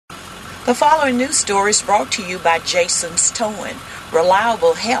The following news story is brought to you by Jason's Towing,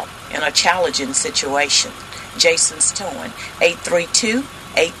 reliable help in a challenging situation. Jason's Towing,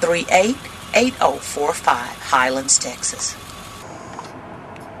 832-838-8045, Highlands, Texas.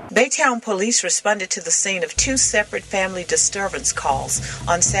 Baytown police responded to the scene of two separate family disturbance calls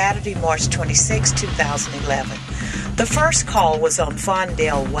on Saturday, March 26, 2011. The first call was on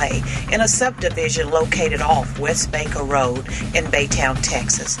Fondale Way in a subdivision located off West Baker Road in Baytown,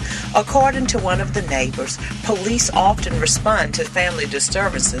 Texas. According to one of the neighbors, police often respond to family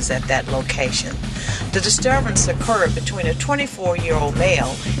disturbances at that location. The disturbance occurred between a 24-year-old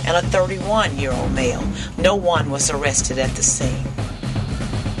male and a 31-year-old male. No one was arrested at the scene.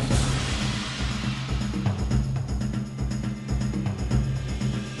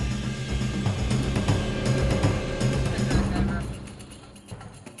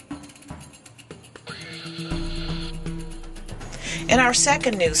 In our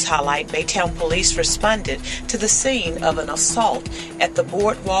second news highlight, Baytown police responded to the scene of an assault at the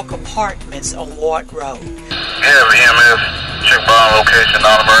Boardwalk Apartments on Ward Road. Yeah, EMS, check bomb location,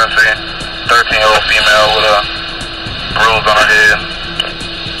 non-emergency, 13-year-old female with a bruise on her head.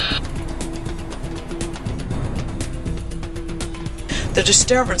 The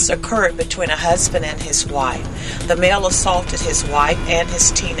disturbance occurred between a husband and his wife. The male assaulted his wife and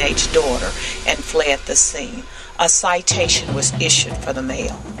his teenage daughter and fled the scene. A citation was issued for the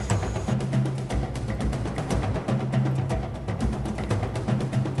male.